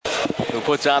who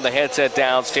puts on the headset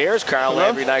downstairs. Carl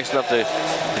Landry, nice enough to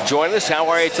join us. How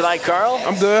are you tonight, Carl?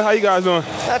 I'm good. How you guys doing?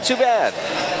 Not too bad.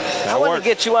 I wanted to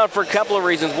get you on for a couple of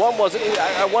reasons. One was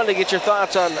I wanted to get your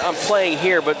thoughts on playing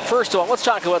here. But first of all, let's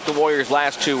talk about the Warriors'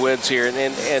 last 2 wins here.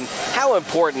 And how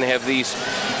important have these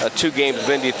 2 games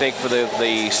been, do you think, for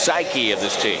the psyche of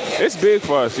this team? It's big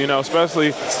for us,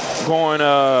 especially going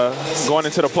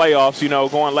into the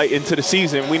playoffs, going late into the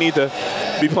season. We need to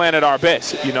be playing at our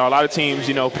best. A lot of teams,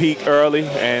 peak early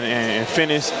and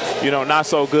finish, not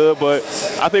so good. But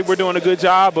I think we're doing a good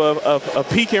job of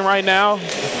peaking right now.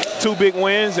 2 big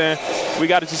wins, and we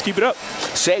got to just keep it up.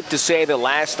 Safe to say that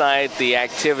last night, the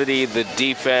activity, the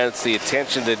defense, the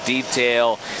attention to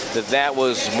detail, that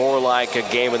was more like a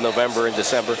game in November and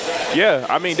December? Yeah,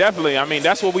 definitely.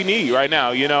 That's what we need right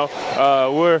now.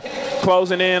 We're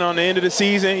closing in on the end of the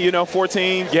season,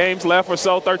 14 games left or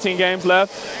so, 13 games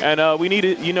left, and we need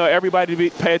everybody to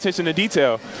pay attention to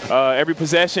detail. Every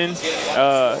possession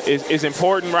is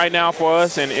important right now for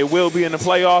us, and it will be in the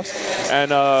playoffs, and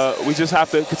we just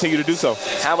have to continue to do so.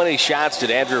 How many shots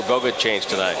did Andrew Bogut change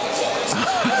tonight?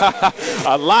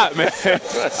 A lot, man.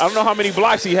 I don't know how many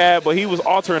blocks he had, but he was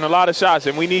altering a lot of shots,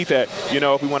 and we need that,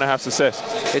 if we want to have success.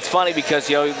 It's funny because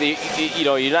you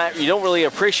don't really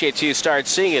appreciate till you start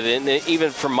seeing it, and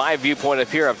even from my viewpoint up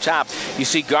here up top, you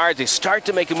see guards, they start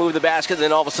to make a move to the basket, and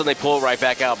then all of a sudden they pull it right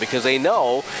back out because they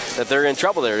know that they're in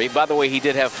trouble there. By the way, he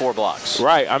did have 4 blocks.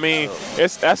 Right.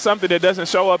 That's something that doesn't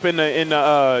show up in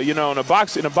the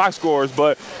box scores,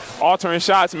 but altering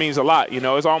shots means a lot.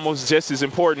 It's almost just as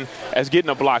important as getting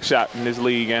a block shot in this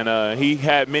league, and he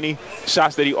had many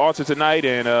shots that he altered tonight,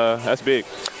 and that's big.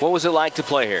 What was it like to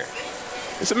play here?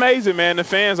 It's amazing, man. The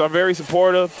fans are very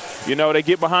supportive. They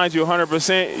get behind you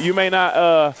 100%. You may not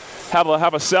have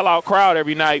a sellout crowd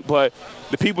every night, but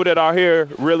the people that are here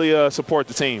really support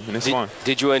the team, and it's fun.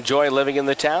 Did you enjoy living in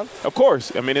the town? Of course.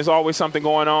 There's always something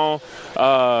going on.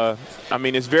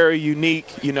 It's very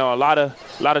unique. A lot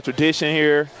of tradition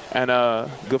here, and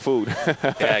good food.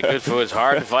 Yeah, good food. It's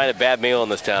hard to find a bad meal in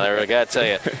this town, I got to tell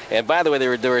you. And by the way,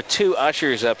 there were 2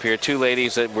 ushers up here, 2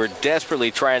 ladies that were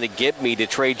desperately trying to get me to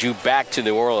trade you back to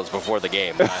New Orleans before the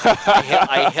game.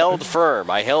 I held firm.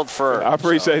 I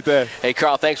appreciate that. Hey,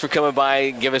 Carl, thanks for coming by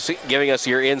and giving us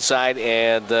your insight,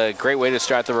 and a great way to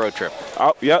start the road trip.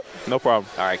 Oh, yep, no problem.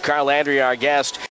 All right, Carl Landry, our guest.